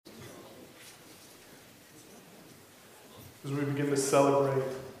As we begin to celebrate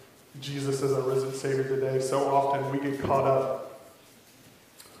Jesus as our risen Savior today, so often we get caught up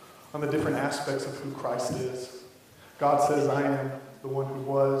on the different aspects of who Christ is. God says, I am the one who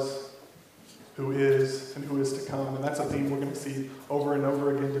was, who is, and who is to come. And that's a theme we're going to see over and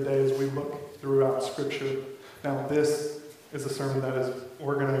over again today as we look throughout Scripture. Now, this is a sermon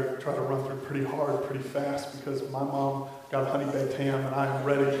we're going to try to run through pretty hard, pretty fast, because my mom got a honey baked ham, and I am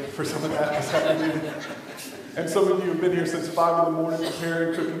ready for some of that this afternoon. And some of you have been here since 5 in the morning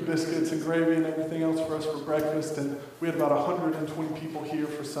preparing, cooking biscuits and gravy and everything else for us for breakfast. And we had about 120 people here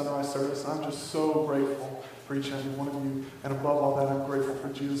for sunrise service. I'm just so grateful for each and every one of you. And above all that, I'm grateful for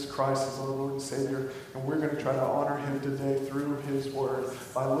Jesus Christ as our Lord and Savior. And we're going to try to honor him today through his word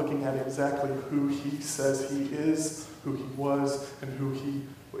by looking at exactly who he says he is, who he was, and who he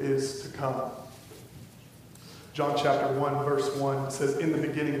is to come. John chapter 1, verse 1 says, in the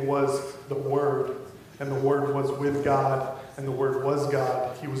beginning was the Word, and the Word was with God, and the Word was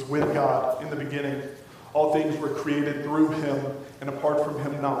God. He was with God in the beginning. All things were created through him, and apart from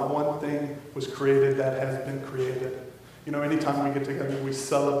him, not one thing was created that has been created. You know, anytime we get together and we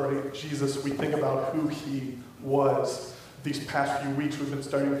celebrate Jesus, we think about who he was. These past few weeks, we've been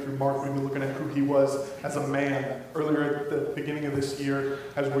studying through Mark. We've been looking at who he was as a man. Earlier at the beginning of this year,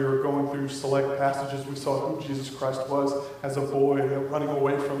 as we were going through select passages, we saw who Jesus Christ was as a boy, running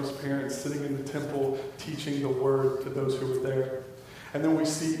away from his parents, sitting in the temple, teaching the word to those who were there. And then we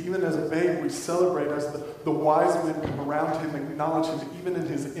see, even as a babe, we celebrate as the wise men come around him, acknowledge him, even in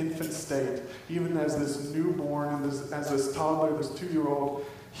his infant state, even as this newborn, and as this toddler, this 2-year-old,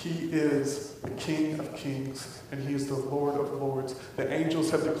 he is the King of Kings, and he is the Lord of Lords. The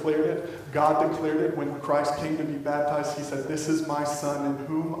angels have declared it. God declared it when Christ came to be baptized. He said, this is my Son in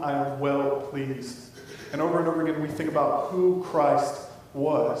whom I am well pleased. And over again, we think about who Christ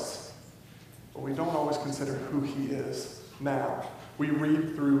was, but we don't always consider who he is now. We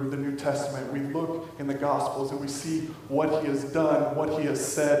read through the New Testament, we look in the Gospels, and we see what he has done, what he has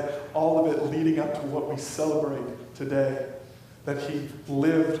said, all of it leading up to what we celebrate today. That he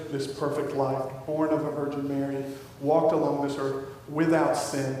lived this perfect life, born of a Virgin Mary, walked along this earth without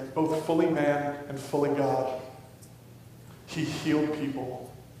sin, both fully man and fully God. He healed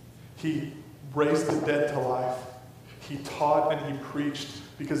people. He raised the dead to life. He taught and he preached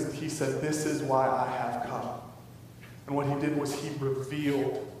because he said, this is why I have come. And what he did was he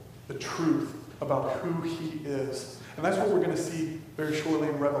revealed the truth about who he is. And that's what we're going to see very shortly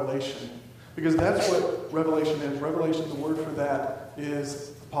in Revelation. Because that's what Revelation is. Revelation, the word for that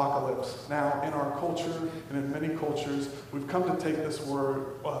is apocalypse. Now, in our culture and in many cultures, we've come to take this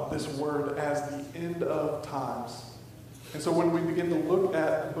word as the end of times. And so when we begin to look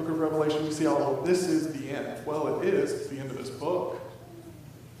at the book of Revelation, we see, oh, this is the end. Well, it is. It's the end of this book.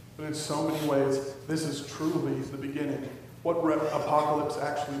 But in so many ways, this is truly the beginning. What apocalypse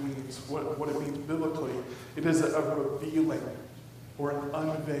actually means, what it means biblically, it is a revealing or an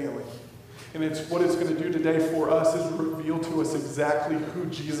unveiling. And it's what it's going to do today for us is reveal to us exactly who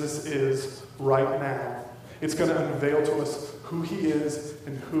Jesus is right now. It's going to unveil to us who he is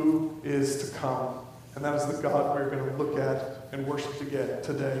and who is to come. And that is the God we're going to look at and worship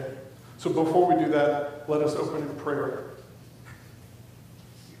today. So before we do that, let us open in prayer.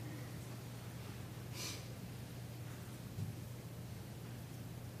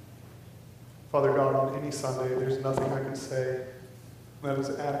 Father God, on any Sunday, there's nothing I can say that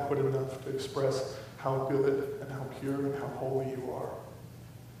is adequate enough to express how good and how pure and how holy you are.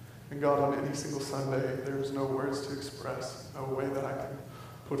 And God, on any single Sunday, there is no words to express, no way that I can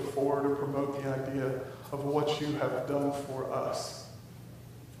put forward or promote the idea of what you have done for us.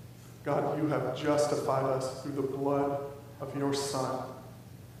 God, you have justified us through the blood of your Son.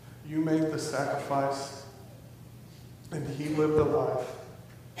 You made the sacrifice, and he lived a life,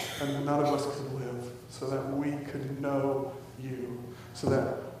 and none of us could live, so that we could know you. So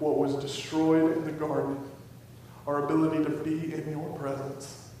that what was destroyed in the garden, our ability to be in your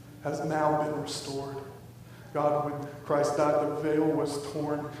presence, has now been restored. God, when Christ died, the veil was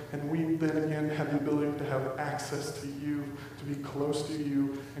torn, and we then again have the ability to have access to you, to be close to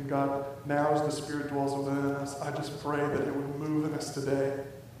you. And God, now as the Spirit dwells within us, I just pray that it would move in us today,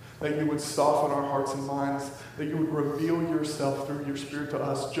 that you would soften our hearts and minds, that you would reveal yourself through your Spirit to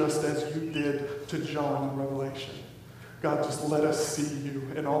us, just as you did to John in Revelation. God, just let us see you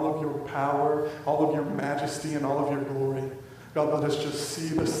in all of your power, all of your majesty, and all of your glory. God, let us just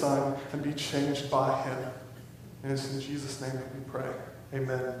see the Son and be changed by him. And it's in Jesus' name that we pray.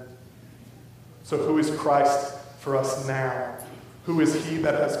 Amen. So who is Christ for us now? Who is he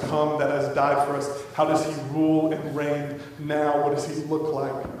that has come, that has died for us? How does he rule and reign now? What does he look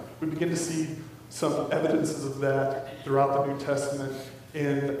like? We begin to see some evidences of that throughout the New Testament.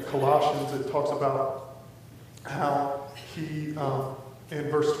 In Colossians, it talks about how he,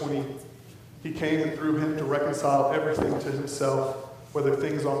 in verse 20, he came and through him to reconcile everything to himself, whether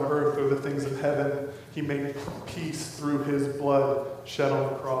things on earth or the things in heaven. He made peace through his blood shed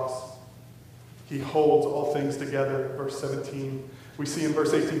on the cross. He holds all things together, verse 17. We see in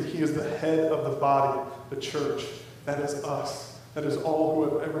verse 18, he is the head of the body, the church. That is us. That is all who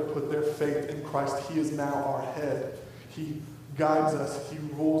have ever put their faith in Christ. He is now our head. He guides us. He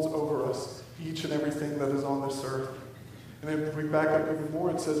rules over us, each and everything that is on this earth. And then if we back up even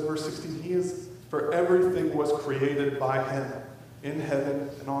more, it says, verse 16, he is, for everything was created by him, in heaven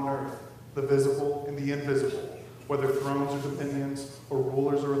and on earth, the visible and the invisible, whether thrones or dominions or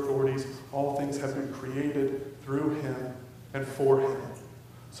rulers or authorities, all things have been created through him and for him.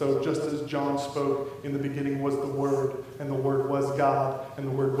 So just as John spoke, in the beginning was the Word, and the Word was God, and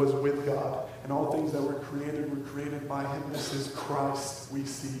the Word was with God, and all things that were created by him. This is Christ we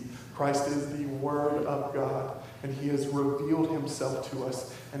see. Christ is the Word of God, and he has revealed himself to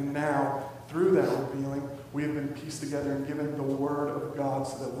us. And now, through that revealing, we have been pieced together and given the Word of God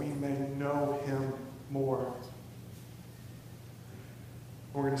so that we may know him more.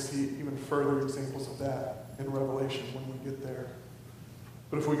 We're going to see even further examples of that in Revelation when we get there.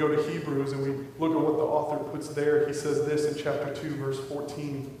 But if we go to Hebrews and we look at what the author puts there, he says this in chapter 2, verse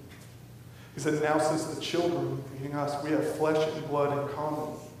 14. He said, now since the children, meaning us, we have flesh and blood in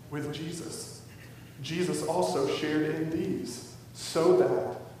common with Jesus. Jesus also shared in these, so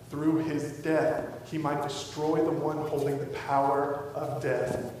that through his death he might destroy the one holding the power of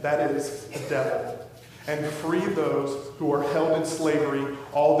death, that is, the devil, and free those who are held in slavery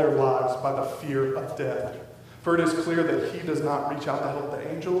all their lives by the fear of death. For it is clear that he does not reach out to help the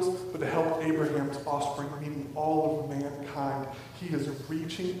angels, but to help Abraham's offspring, meaning all of mankind. He is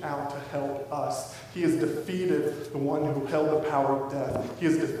reaching out to help us. He has defeated the one who held the power of death. He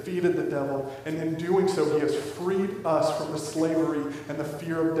has defeated the devil, and in doing so, he has freed us from the slavery and the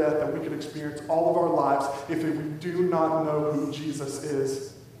fear of death that we could experience all of our lives if we do not know who Jesus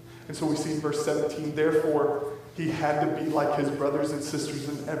is. And so we see in verse 17, therefore, he had to be like his brothers and sisters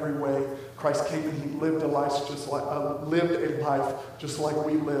in every way. Christ came and he lived a life just like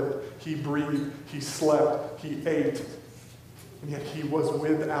we lived. He breathed, he slept, he ate, and yet he was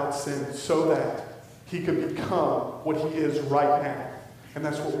without sin so that he could become what he is right now. And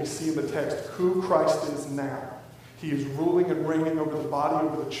that's what we see in the text, who Christ is now. He is ruling and reigning over the body,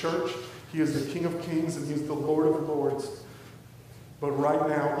 over the church. He is the King of Kings and he is the Lord of Lords. But right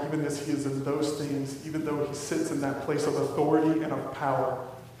now, even as he is in those things, even though he sits in that place of authority and of power,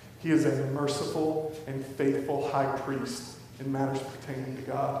 he is a merciful and faithful high priest in matters pertaining to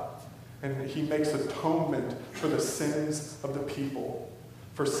God. And he makes atonement for the sins of the people.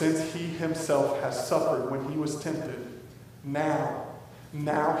 For since he himself has suffered when he was tempted, now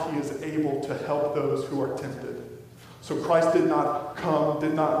he is able to help those who are tempted. So Christ did not come,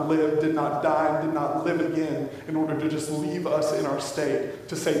 did not live, did not die, did not live again in order to just leave us in our state,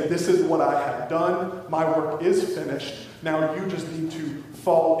 to say, this is what I have done, my work is finished, now you just need to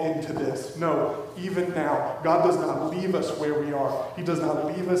fall into this. No, even now, God does not leave us where we are. He does not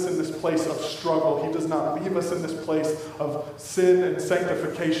leave us in this place of struggle. He does not leave us in this place of sin and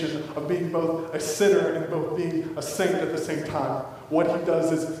sanctification, of being both a sinner and both being a saint at the same time. What he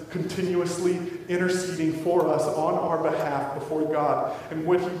does is continuously interceding for us on our behalf before God. And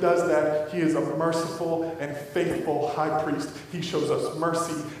when he does that, he is a merciful and faithful high priest. He shows us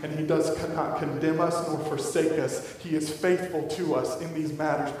mercy, and he does not condemn us nor forsake us. He is faithful to us in these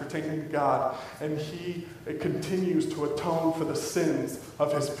matters pertaining to God. And he continues to atone for the sins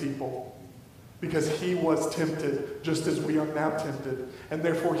of his people. Because he was tempted just as we are now tempted. And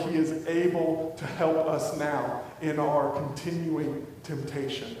therefore he is able to help us now in our continuing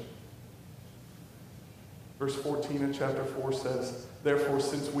temptation. Verse 14 in chapter 4 says, therefore,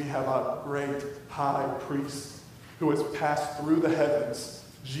 since we have a great high priest who has passed through the heavens,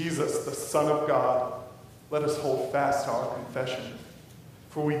 Jesus, the Son of God, let us hold fast to our confession.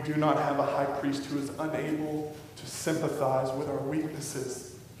 For we do not have a high priest who is unable to sympathize with our weaknesses,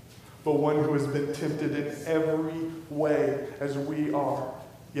 but one who has been tempted in every way as we are,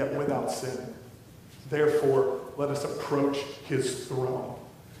 yet without sin. Therefore, let us approach his throne.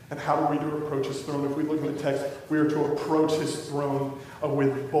 And how do we approach his throne? If we look at the text, we are to approach his throne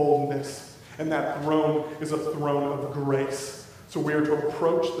with boldness. And that throne is a throne of grace. So we are to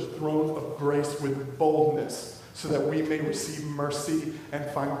approach the throne of grace with boldness so that we may receive mercy and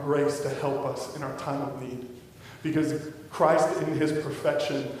find grace to help us in our time of need. Because Christ in his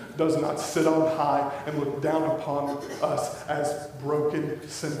perfection does not sit on high and look down upon us as broken,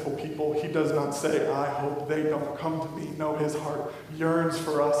 sinful people. He does not say, I hope they don't come to me. No, his heart yearns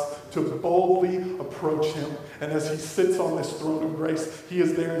for us to boldly approach him. And as he sits on this throne of grace, he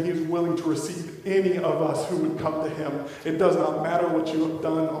is there and he is willing to receive any of us who would come to him. It does not matter what you have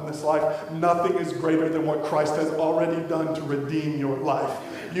done on this life. Nothing is greater than what Christ has already done to redeem your life.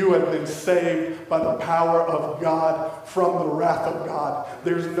 You have been saved by the power of God from the wrath of God.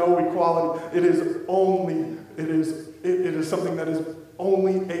 There's no equality. It is something that is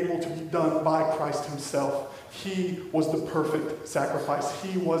only able to be done by Christ himself. He was the perfect sacrifice.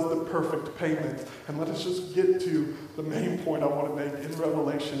 He was the perfect payment. And let us just get to the main point I want to make in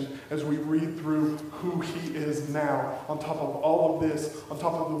Revelation as we read through who he is now. On top of all of this, on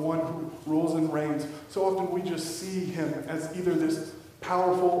top of the one who rules and reigns, so often we just see him as either this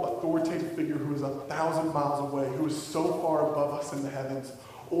powerful, authoritative figure who is 1,000 miles away, who is so far above us in the heavens,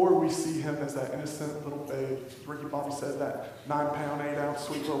 or we see him as that innocent little babe. Ricky Bobby said that 9-pound, 8-ounce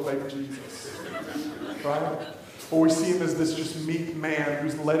sweet little baby Jesus, right? Or we see him as this just meek man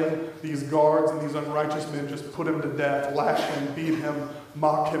who's letting these guards and these unrighteous men just put him to death, lash him, beat him,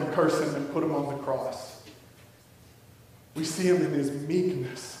 mock him, curse him, and put him on the cross. We see him in his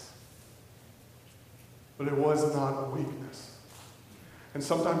meekness, but it was not a weakness. And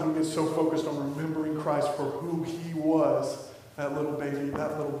sometimes we get so focused on remembering Christ for who he was, that little baby,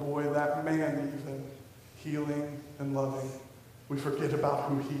 that little boy, that man even, healing and loving. We forget about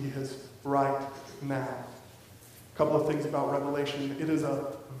who he is right now. A couple of things about Revelation. It is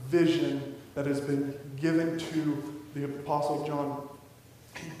a vision that has been given to the Apostle John.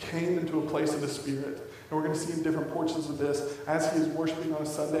 He came into a place of the Spirit. And we're going to see in different portions of this, as he is worshiping on a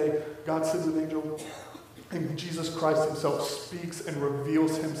Sunday, God sends an angel. And Jesus Christ himself speaks and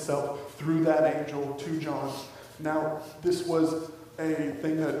reveals himself through that angel to John. Now, this was a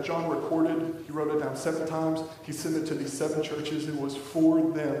thing that John recorded. He wrote it down 7 times. He sent it to these 7 churches. It was for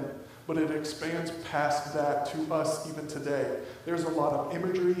them. But it expands past that to us even today. There's a lot of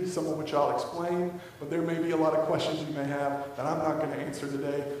imagery, some of which I'll explain, but there may be a lot of questions you may have that I'm not going to answer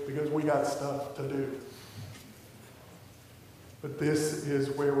today because we got stuff to do. But this is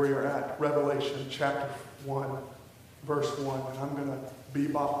where we are at. Revelation chapter 1, verse 1. And I'm going to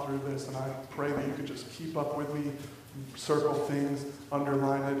bebop through this, and I pray that you could just keep up with me, circle things,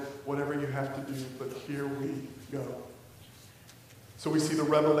 underline it, whatever you have to do. But here we go. So we see the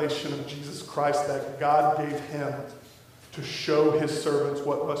revelation of Jesus Christ that God gave him to show his servants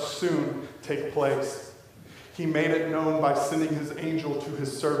what must soon take place. He made it known by sending his angel to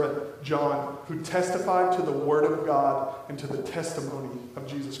his servant John, who testified to the word of God and to the testimony of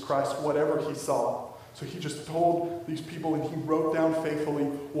Jesus Christ, whatever he saw. So he just told these people, and he wrote down faithfully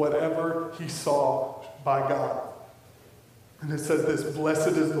whatever he saw by God. And it says this: blessed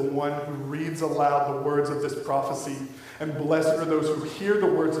is the one who reads aloud the words of this prophecy, and blessed are those who hear the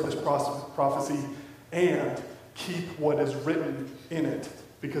words of this prophecy and keep what is written in it,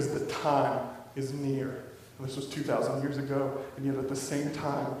 because the time is near. And this was 2,000 years ago, and yet at the same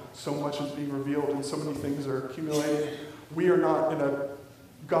time, so much is being revealed and so many things are accumulating. We are not in a...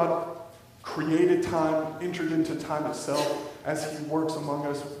 God created time, entered into time itself as he works among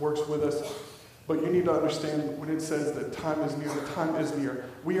us, works with us. But you need to understand when it says that time is near, the time is near.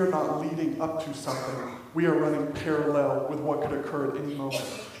 We are not leading up to something. We are running parallel with what could occur at any moment.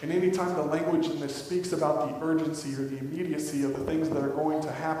 And anytime the language in this speaks about the urgency or the immediacy of the things that are going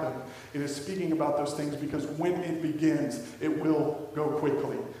to happen, it is speaking about those things because when it begins, it will go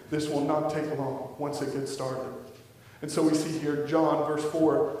quickly. This will not take long once it gets started. And so we see here, John, verse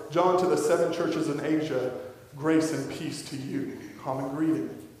 4, John to the 7 churches in Asia, grace and peace to you. Common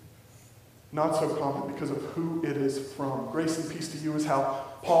greeting. Not so common because of who it is from. Grace and peace to you is how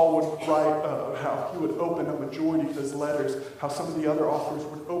Paul would write, how he would open a majority of his letters, how some of the other authors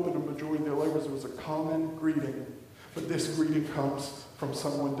would open a majority of their letters. It was a common greeting. But this greeting comes from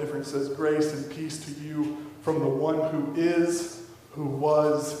someone different. It says, grace and peace to you from the one who is, who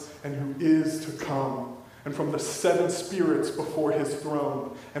was, and who is to come, and from the 7 spirits before his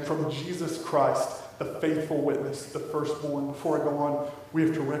throne, and from Jesus Christ, the faithful witness, the firstborn. Before I go on, we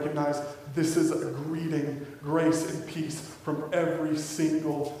have to recognize this is a greeting, grace and peace from every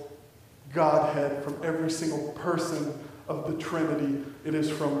single Godhead, from every single person of the Trinity. It is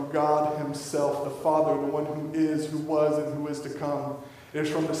from God himself, the Father, the one who is, who was, and who is to come. It is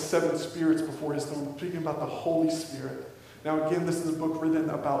from the 7 spirits before his throne. I'm speaking about the Holy Spirit. Now again, this is a book written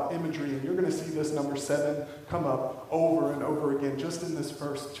about imagery, and you're going to see this number 7 come up over and over again just in this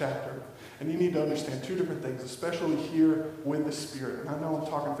first chapter. And you need to understand 2 different things, especially here with the Spirit. And I know I'm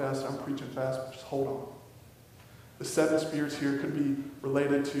talking fast, I'm preaching fast, but just hold on. The seven spirits here could be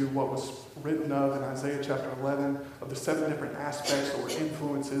related to what was written of in Isaiah chapter 11, of the seven different aspects or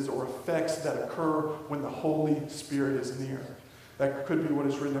influences or effects that occur when the Holy Spirit is near. That could be what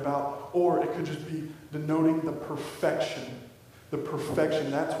it's written about, or it could just be denoting the perfection. The perfection,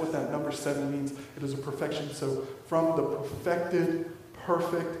 that's what that number 7 means. It is a perfection. So from the perfected,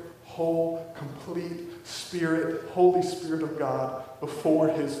 perfect, whole, complete Spirit, Holy Spirit of God before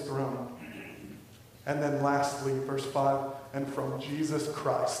his throne. And then lastly, verse 5, and from Jesus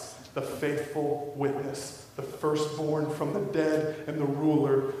Christ, the faithful witness, the firstborn from the dead and the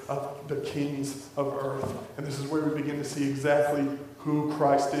ruler of the kings of earth. And this is where we begin to see exactly who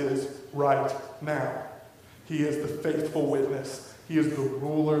Christ is right now. He is the faithful witness. He is the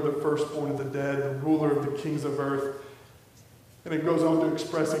ruler, the firstborn of the dead, the ruler of the kings of earth. And it goes on to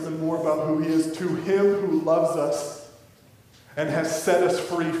express even more about who he is. To him who loves us and has set us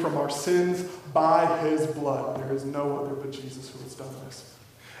free from our sins by his blood. There is no other but Jesus who has done this.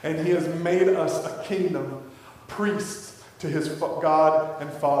 And he has made us a kingdom, priests to his God and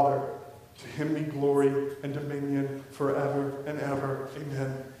Father. To him be glory and dominion forever and ever.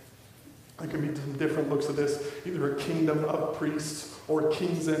 Amen. There can be some different looks of this, either a kingdom of priests or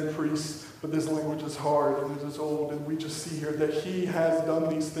kings and priests, but this language is hard and it is old, and we just see here that he has done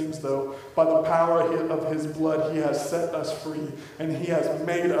these things, though. By the power of his blood, he has set us free, and he has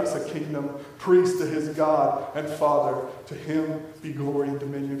made us a kingdom, priest to his God and Father. To him be glory and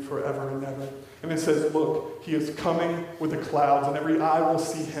dominion forever and ever. And it says, look, he is coming with the clouds, and every eye will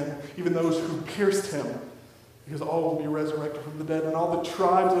see him, even those who pierced him, because all will be resurrected from the dead, and all the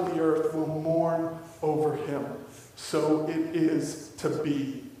tribes of the earth will mourn over him. So it is to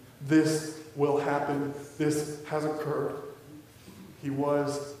be. This will happen. This has occurred. He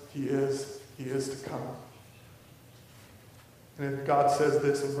was, he is to come. And if God says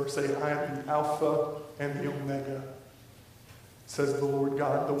this in verse 8, I am the Alpha and the Omega, says the Lord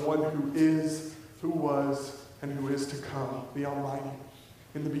God, the one who is, who was, and who is to come, the Almighty.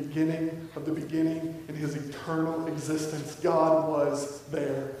 In the beginning of the beginning, in his eternal existence, God was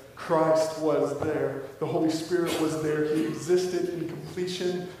there. Christ was there. The Holy Spirit was there. He existed in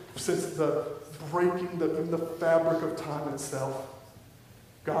completion since the breaking in the fabric of time itself.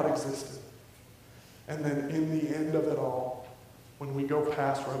 God existed. And then in the end of it all, when we go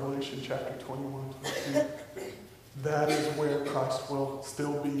past Revelation chapter 21, 22, that is where Christ will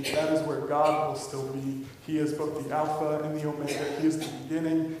still be. That is where God will still be. He is both the Alpha and the Omega. He is the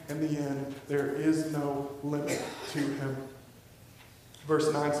beginning and the end. There is no limit to him.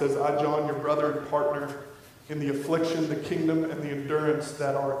 Verse 9 says, I, John, your brother and partner in the affliction, the kingdom, and the endurance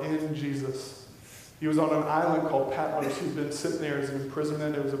that are in Jesus. He was on an island called Patmos. He'd been sitting there as an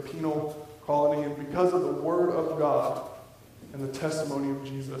imprisonment. It was a penal colony. And because of the word of God and the testimony of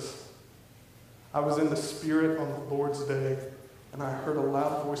Jesus, I was in the Spirit on the Lord's day, and I heard a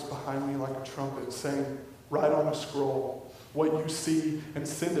loud voice behind me like a trumpet saying, write on a scroll what you see and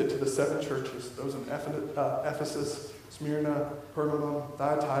send it to the 7 churches, those in Ephesus, Smyrna, Pergamum,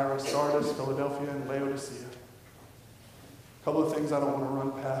 Thyatira, Sardis, Philadelphia, and Laodicea. A couple of things I don't want to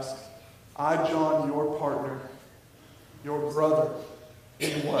run past. I, John, your partner, your brother,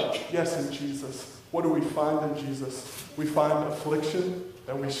 in what? Yes, in Jesus. What do we find in Jesus? We find affliction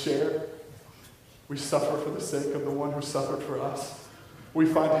that we share. We suffer for the sake of the one who suffered for us. We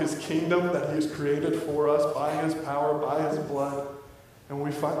find his kingdom that he has created for us by his power, by his blood. And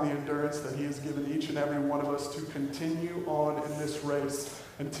we find the endurance that he has given each and every one of us to continue on in this race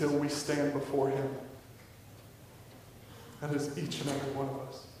until we stand before him. That is each and every one of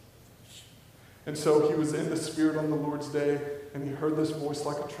us. And so he was in the Spirit on the Lord's day, and he heard this voice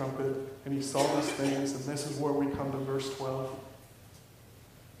like a trumpet, and he saw these things, and this is where we come to verse 12.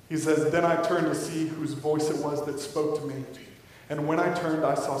 He says, then I turned to see whose voice it was that spoke to me. And when I turned,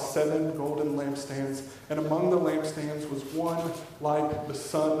 I saw 7 golden lampstands, and among the lampstands was one like the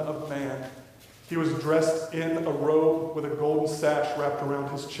Son of Man. He was dressed in a robe with a golden sash wrapped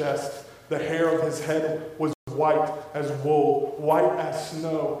around his chest. The hair of his head was white as wool, white as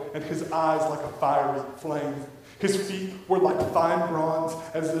snow, and his eyes like a fiery flame. His feet were like fine bronze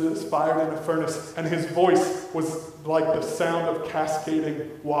as it is fired in a furnace, and his voice was like the sound of cascading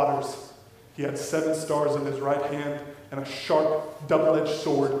waters. He had 7 stars in his right hand, and a sharp, double-edged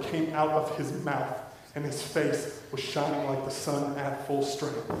sword came out of his mouth, and his face was shining like the sun at full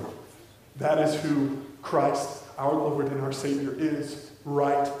strength. That is who Christ, our Lord and our Savior, is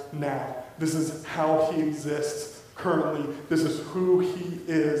right now. This is how he exists currently. This is who he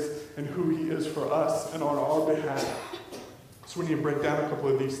is and who he is for us and on our behalf. So we need to break down a couple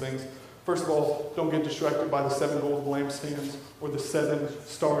of these things. First of all, don't get distracted by the 7 gold lampstands or the 7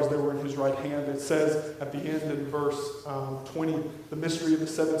 stars that were in his right hand. It says at the end in verse 20, the mystery of the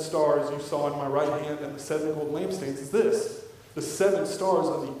 7 stars you saw in my right hand and the 7 gold lampstands is this. The 7 stars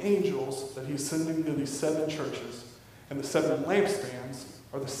are the angels that he's sending to these 7 churches. And the 7 lampstands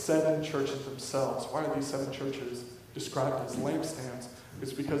are the 7 churches themselves. Why are these 7 churches described as lampstands?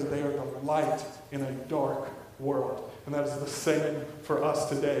 It's because they are the light in a dark world. And that is the same for us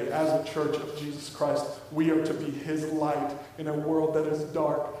today. As a church of Jesus Christ, we are to be his light in a world that is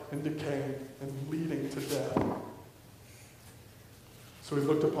dark and decaying and leading to death. So he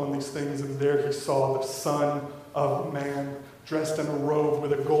looked upon these things, and there he saw the Son of Man dressed in a robe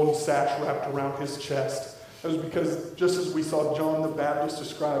with a golden sash wrapped around his chest. That was because, just as we saw John the Baptist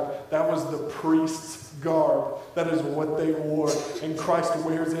described, that was the priest's garb. That is what they wore. And Christ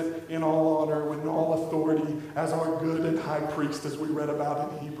wears it in all honor, in all authority, as our good and high priest, as we read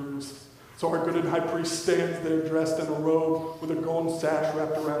about in Hebrews. So our good and high priest stands there dressed in a robe with a golden sash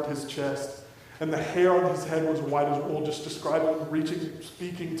wrapped around his chest. And the hair on his head was white as wool, just describing,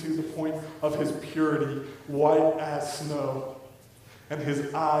 speaking to the point of his purity, white as snow. And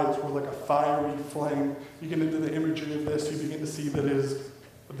his eyes were like a fiery flame. You get into the imagery of this, you begin to see that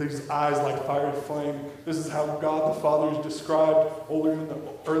these eyes like fiery flame. This is how God the Father is described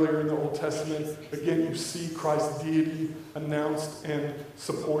earlier in the Old Testament. Again, you see Christ's deity announced and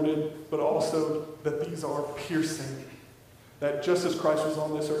supported, but also that these are piercing. That just as Christ was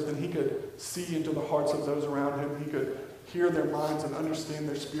on this earth and he could see into the hearts of those around him, he could hear their minds and understand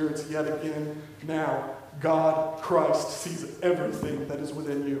their spirits, yet again, now, God, Christ, sees everything that is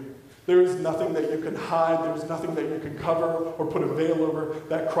within you. There is nothing that you can hide. There is nothing that you can cover or put a veil over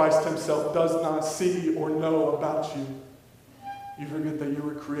that Christ himself does not see or know about you. You forget that you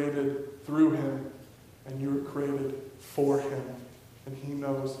were created through him and you were created for him, and he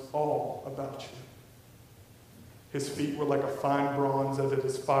knows all about you. His feet were like a fine bronze as it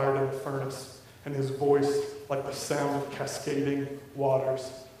is fired in a furnace, and his voice like the sound of cascading waters.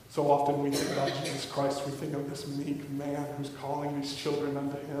 So often we think about Jesus Christ, we think of this meek man who's calling these children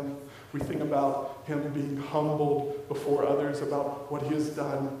unto him. We think about him being humbled before others about what he has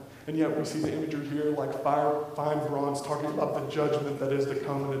done. And yet we see the imagery here like fine bronze, talking about the judgment that is to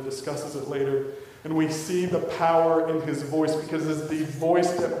come, and it discusses it later. And we see the power in his voice because it's the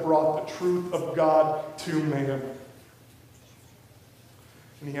voice that brought the truth of God to man.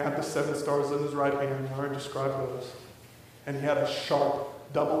 And he had the 7 stars in his right hand. I already described those. And he had a sharp,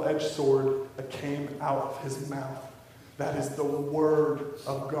 double-edged sword that came out of his mouth. That is the word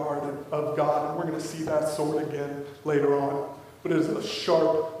of God. And we're going to see that sword again later on. But it is a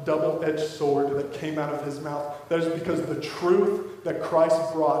sharp, double-edged sword that came out of his mouth. That is because the truth that Christ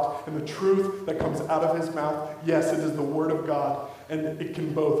brought and the truth that comes out of his mouth, yes, it is the word of God. And it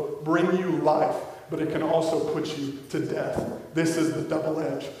can both bring you life, but it can also put you to death. This is the double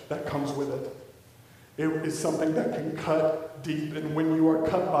edge that comes with it. It is something that can cut deep, and when you are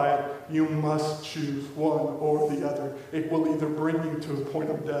cut by it, you must choose one or the other. It will either bring you to a point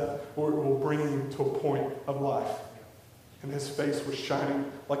of death, or it will bring you to a point of life. And his face was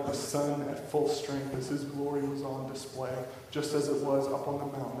shining like the sun at full strength as his glory was on display, just as it was up on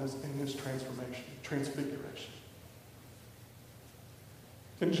the mountain as in his transfiguration.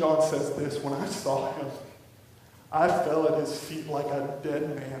 And John says this, when I saw him, I fell at his feet like a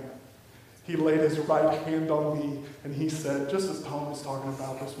dead man. He laid his right hand on me, and he said, just as Tom was talking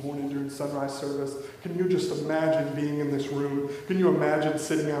about this morning during sunrise service, can you just imagine being in this room? Can you imagine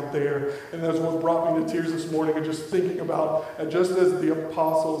sitting out there? And that's what brought me to tears this morning, and just thinking about, and just as the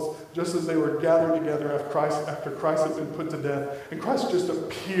apostles, just as they were gathered together after Christ had been put to death, and Christ just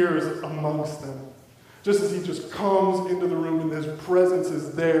appears amongst them. Just as he just comes into the room and his presence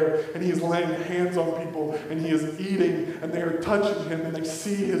is there, and he's laying hands on people, and he is eating, and they are touching him, and they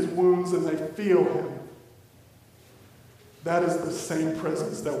see his wounds, and they feel him. That is the same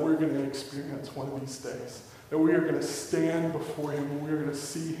presence that we're going to experience one of these days. That we are going to stand before him, and we are going to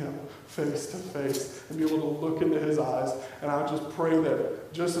see him face to face, and be able to look into his eyes. And I just pray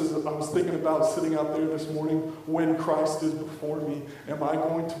that, just as I was thinking about sitting out there this morning, when Christ is before me, am I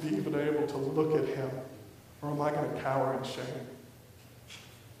going to be able to look at him? Or am I going to cower in shame?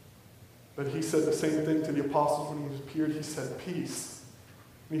 But he said the same thing to the apostles when he appeared. He said, peace.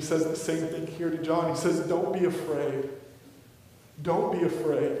 And he says the same thing here to John. He says, don't be afraid. Don't be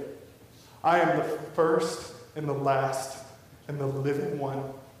afraid. I am the first and the last and the living one.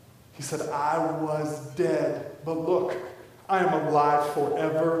 He said, I was dead, but look, I am alive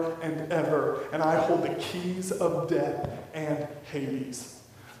forever and ever, and I hold the keys of death and Hades.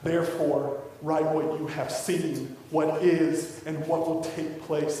 Therefore, write what you have seen, what is, and what will take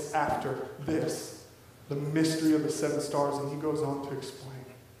place after this. The mystery of the 7 stars, and he goes on to explain.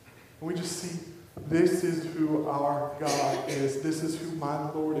 And we just see this is who our God is. This is who my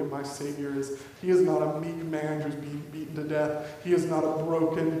Lord and my Savior is. He is not a meek man who's being beaten to death. He is not a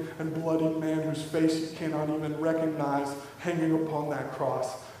broken and bloody man whose face you cannot even recognize hanging upon that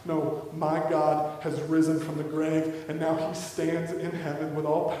cross. No, my God has risen from the grave, and now he stands in heaven with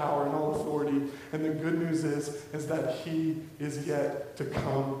all power and all authority. And the good news is that he is yet to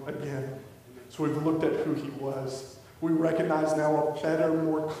come again. So we've looked at who he was. We recognize now a better,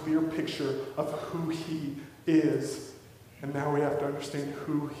 more clear picture of who he is. And now we have to understand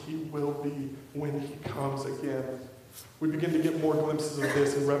who he will be when he comes again. We begin to get more glimpses of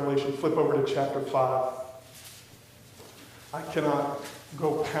this in Revelation. Flip over to chapter 5. I cannot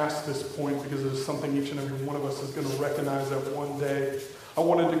go past this point because there's something each and every one of us is going to recognize that one day. I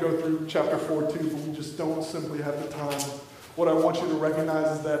wanted to go through chapter 4 too, but we just don't simply have the time. What I want you to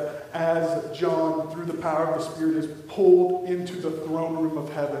recognize is that as John, through the power of the Spirit, is pulled into the throne room of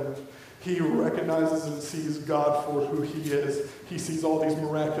heaven, he recognizes and sees God for who he is. He sees all these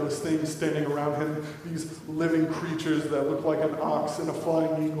miraculous things standing around him, these living creatures that look like an ox and a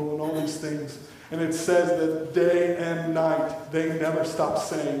flying eagle and all these things. And it says that day and night, they never stop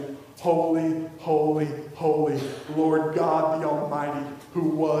saying, "Holy, holy, holy, Lord God the Almighty, who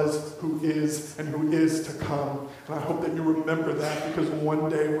was, who is, and who is to come." And I hope that you remember that, because one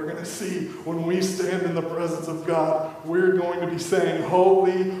day we're going to see, when we stand in the presence of God, we're going to be saying,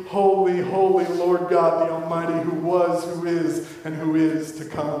 "Holy, holy, holy, Lord God the Almighty, who was, who is, and who is to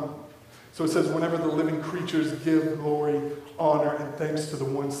come." So it says, whenever the living creatures give glory, honor, and thanks to the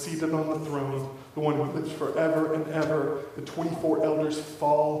one seated on the throne, the one who lives forever and ever, the 24 elders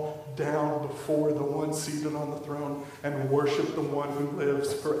fall down before the one seated on the throne and worship the one who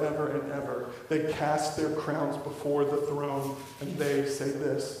lives forever and ever. They cast their crowns before the throne and they say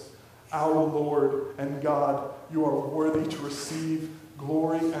this, "Our Lord and God, you are worthy to receive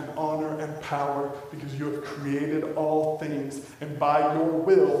glory and honor and power, because you have created all things, and by your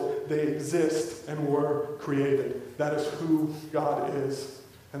will they exist and were created." That is who God is.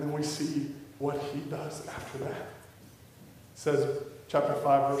 And then we see what he does after that. It says, chapter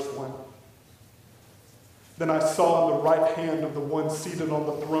 5, verse 1. "Then I saw in the right hand of the one seated on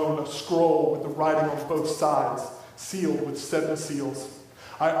the throne a scroll with the writing on both sides, sealed with 7 seals.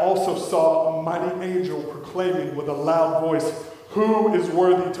 I also saw a mighty angel proclaiming with a loud voice, 'Who is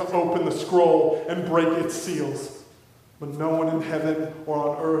worthy to open the scroll and break its seals?' But no one in heaven or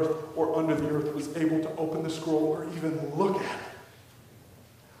on earth or under the earth was able to open the scroll or even look at it.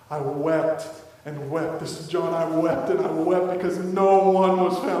 I wept and wept." This is John. "I wept and I wept because no one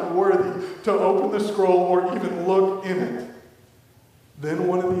was found worthy to open the scroll or even look in it. Then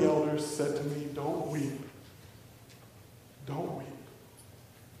one of the elders said to me, 'Don't weep. Don't weep.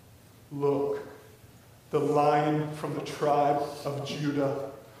 Look, the Lion from the tribe of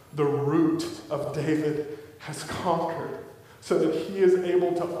Judah, the Root of David, has conquered, so that he is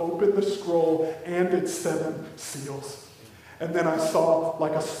able to open the scroll and its 7 seals.' And then I saw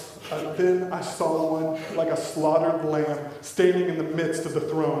one like a slaughtered lamb standing in the midst of the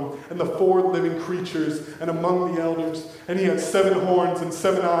throne, and the 4 living creatures, and among the elders. And he had 7 horns and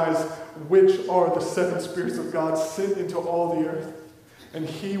 7 eyes, which are the 7 spirits of God sent into all the earth. And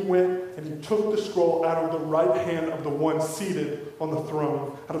he went and he took the scroll out of the right hand of the one seated on the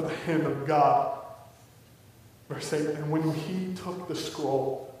throne, out of the hand of God." Verse 8, "And when he took the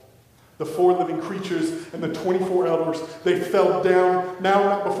scroll, the 4 living creatures and the 24 elders, they fell down, now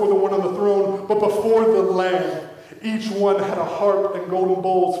not before the one on the throne, but before the Lamb. Each one had a harp and golden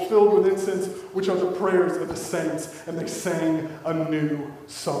bowls filled with incense, which are the prayers of the saints. And they sang a new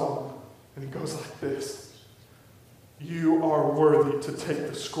song." And it goes like this. "You are worthy to take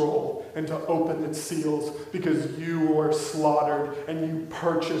the scroll and to open its seals, because you were slaughtered and you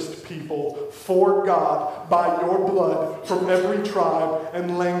purchased people for God by your blood from every tribe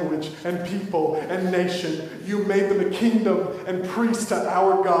and language and people and nation. You made them a kingdom and priests to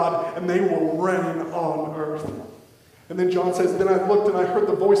our God, and they will reign on earth." And then John says, "Then I looked and I heard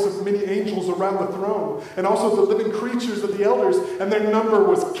the voice of many angels around the throne, and also the living creatures of the elders, and their number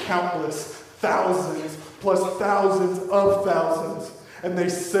was countless, thousands plus thousands of thousands. And they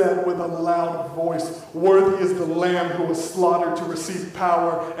said with a loud voice, 'Worthy is the Lamb who was slaughtered to receive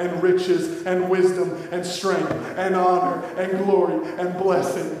power and riches and wisdom and strength and honor and glory and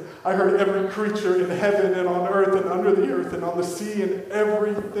blessing.' I heard every creature in heaven and on earth and under the earth and on the sea and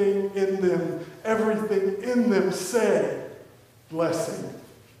everything in them say, 'Blessing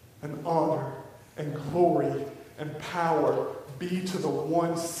and honor and glory and power be to the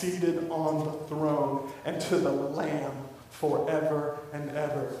one seated on the throne and to the Lamb forever and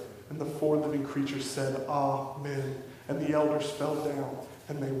ever. And the four living creatures said, Amen. And the elders fell down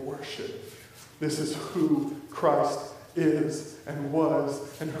and they worshiped. This is who Christ is and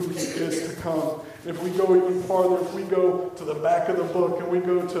was and who he is to come. And if we go even farther, if we go to the back of the book and we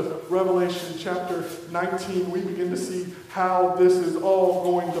go to Revelation chapter 19, we begin to see how this is all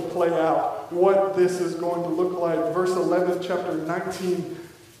going to play out, what this is going to look like. Verse 11, chapter 19,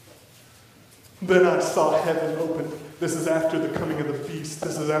 then I saw heaven opened. This is after the coming of the beast.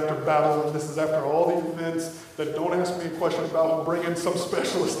 This is after Babylon. This is after all the events that don't ask me a question about. Bring in some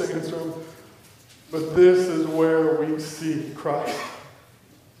specialist to answer them. But this is where we see Christ.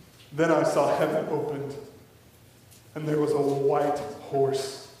 Then I saw heaven opened, and there was a white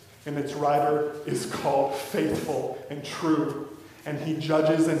horse, and its rider is called Faithful and True, and he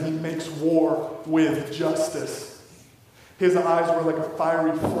judges and he makes war with justice. His eyes were like a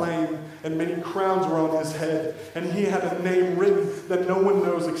fiery flame, and many crowns were on his head, and he had a name written that no one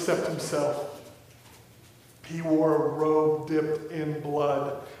knows except himself. He wore a robe dipped in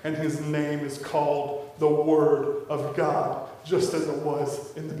blood, and his name is called the Word of God, just as it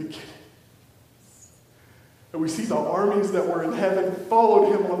was in the beginning. And we see the armies that were in heaven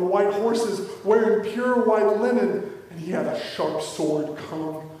followed him on white horses, wearing pure white linen, and he had a sharp sword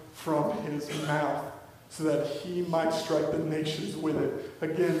come from his mouth, so that he might strike the nations with it.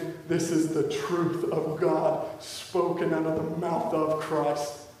 Again, this is the truth of God spoken out of the mouth of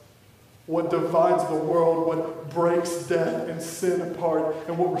Christ. What divides the world, what breaks death and sin apart,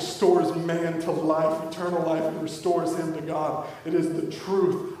 and what restores man to life, eternal life, and restores him to God. It is the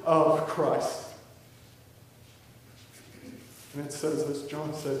truth of Christ. And it says, as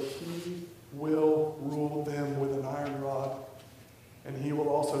John said, he will rule them with an iron rod, and he will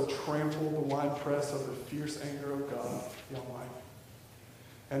also trample the winepress of the fierce anger of God the Almighty.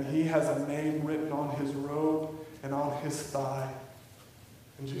 And he has a name written on his robe and on his thigh.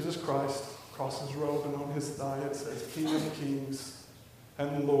 And Jesus Christ, across his robe and on his thigh, it says, King of Kings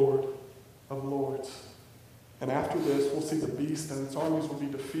and Lord of Lords. And after this, we'll see the beast and its armies will be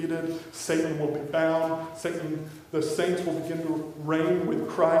defeated. Satan will be bound. The saints will begin to reign with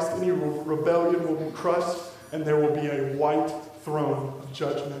Christ. Any rebellion will be crushed. And there will be a white throne of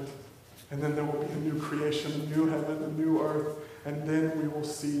judgment. And then there will be a new creation, a new heaven, a new earth. And then we will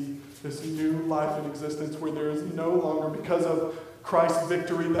see this new life in existence where there is no longer, because of Christ's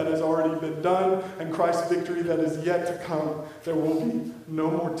victory that has already been done and Christ's victory that is yet to come, there will be no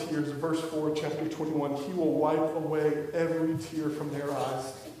more tears. Verse 4, chapter 21, he will wipe away every tear from their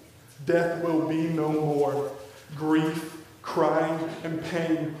eyes. Death will be no more. Grief, crying, and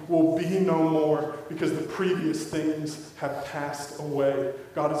pain will be no more, because the previous things have passed away.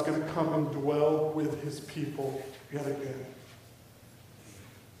 God is going to come and dwell with his people yet again.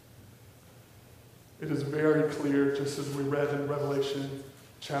 It is very clear, just as we read in Revelation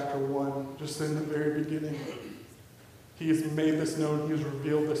chapter 1, just in the very beginning. He has made this known. He has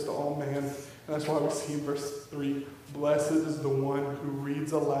revealed this to all man. And that's why we see in verse 3, blessed is the one who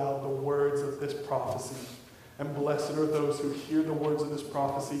reads aloud the words of this prophecy. And blessed are those who hear the words of this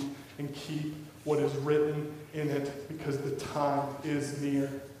prophecy and keep what is written in it, because the time is near.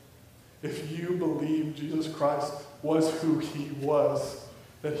 If you believe Jesus Christ was who he was,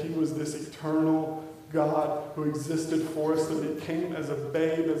 that he was this eternal God who existed for us, that he came as a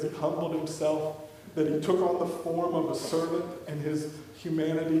babe, as he humbled himself, that he took on the form of a servant and his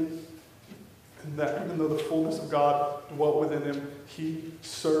humanity, and that even though the fullness of God dwelt within him, he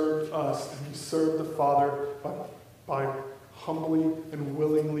served us, and he served the Father by humbly and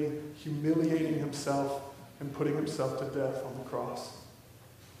willingly humiliating himself and putting himself to death on the cross.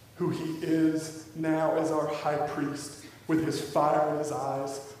 Who he is now as our high priest, with his fire in his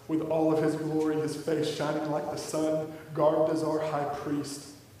eyes, with all of his glory, his face shining like the sun, garbed as our high priest.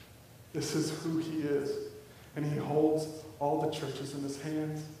 This is who he is. And he holds all the churches in his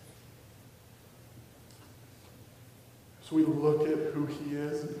hands. So we look at who he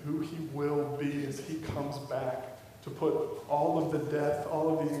is and who he will be as he comes back to put all of the death,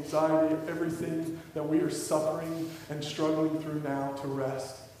 all of the anxiety, everything that we are suffering and struggling through now to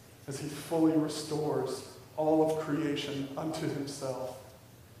rest, as he fully restores all of creation unto himself.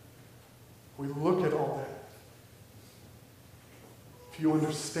 We look at all that. If you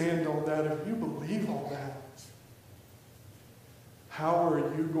understand all that, if you believe all that, how are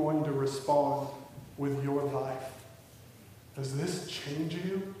you going to respond with your life? Does this change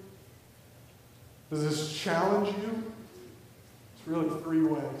you? Does this challenge you? It's really three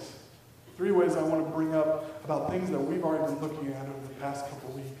ways. Three ways I want to bring up about things that we've already been looking at over the past couple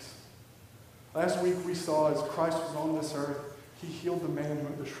weeks. Last week we saw as Christ was on this earth, He healed the man who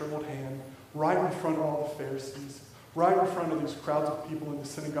had the shriveled hand right in front of all the Pharisees, right in front of these crowds of people in the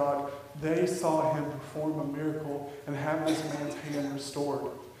synagogue. They saw him perform a miracle and have this man's hand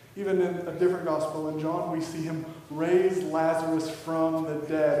restored. Even in a different gospel, in John, we see him raise Lazarus from the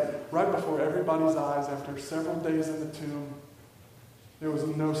dead right before everybody's eyes after several days in the tomb. There was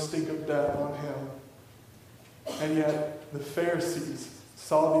no stink of death on him. And yet, the Pharisees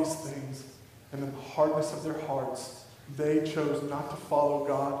saw these things, and in the hardness of their hearts, they chose not to follow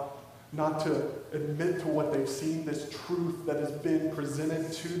God, not to admit to what they've seen, this truth that has been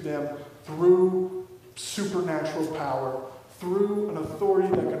presented to them through supernatural power, through an authority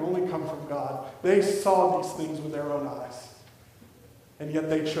that can only come from God. They saw these things with their own eyes, and yet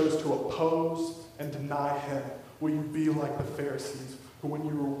they chose to oppose and deny him. Will you be like the Pharisees, who when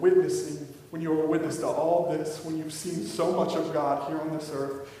you were witness to all this, when you've seen so much of God here on this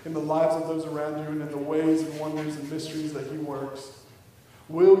earth, in the lives of those around you, and in the ways and wonders and mysteries that he works,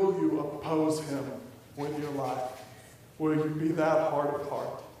 will you oppose him with your life? Will you be that hard of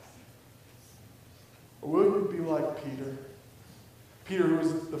heart? Or will you be like Peter? Peter, who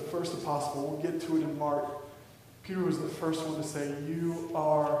was the first apostle, we'll get to it in Mark. Peter was the first one to say, "You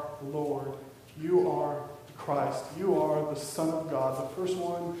are Lord. You are Christ. You are the Son of God," the first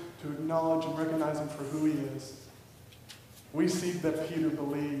one to acknowledge and recognize him for who he is. We see that Peter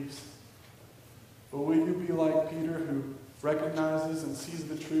believes. But will you be like Peter, who recognizes and sees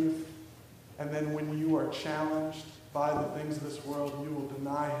the truth, and then when you are challenged by the things of this world, you will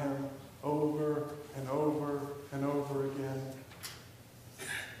deny him over and over and over again?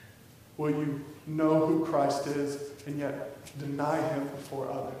 Will you know who Christ is and yet deny him before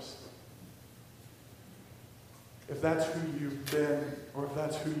others? If that's who you've been, or if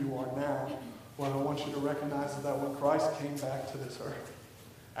that's who you are now, well, I want you to recognize that when Christ came back to this earth,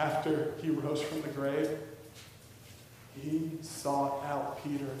 after he rose from the grave, he sought out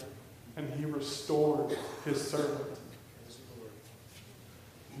Peter and he restored his servant.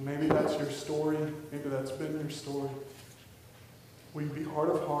 Maybe that's your story. Maybe that's been your story. Will you be hard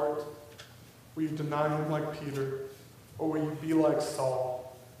of heart? Will you deny him like Peter? Or will you be like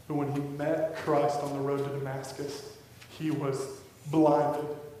Saul, who when he met Christ on the road to Damascus, he was blinded.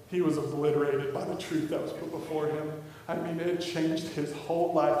 He was obliterated by the truth that was put before him. I mean, it changed his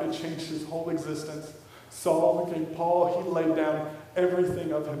whole life. It changed his whole existence. Saul became Paul. He laid down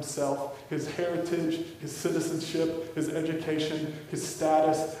everything of himself, his heritage, his citizenship, his education, his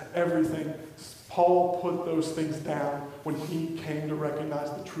status, everything. Paul put those things down when he came to recognize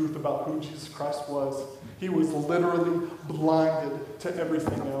the truth about who Jesus Christ was. He was literally blinded to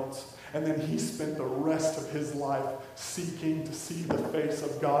everything else. And then he spent the rest of his life seeking to see the face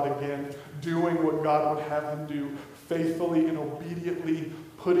of God again, doing what God would have him do, faithfully and obediently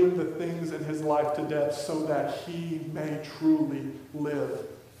putting the things in his life to death so that he may truly live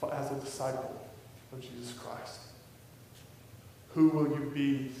as a disciple of Jesus Christ. Who will you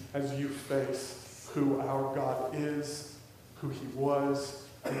be as you face who our God is, who he was,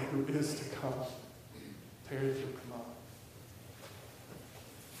 and who is to come? Terry, if you'll come up.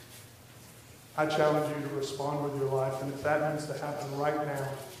 I challenge you to respond with your life, and if that needs to happen right now,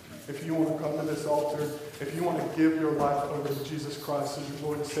 if you want to come to this altar, if you want to give your life over to Jesus Christ as your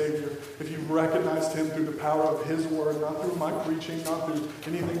Lord and Savior, if you've recognized him through the power of his word, not through my preaching, not through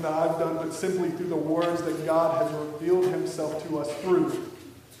anything that I've done, but simply through the words that God has revealed himself to us through.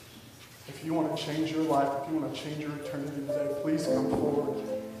 If you want to change your life, if you want to change your eternity today, please come forward.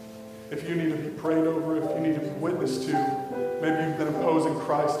 If you need to be prayed over, if you need to be witnessed to, maybe you've been opposing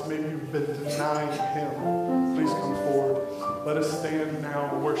Christ, maybe you've been denying him, please come forward. Let us stand now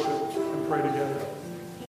and worship and pray together.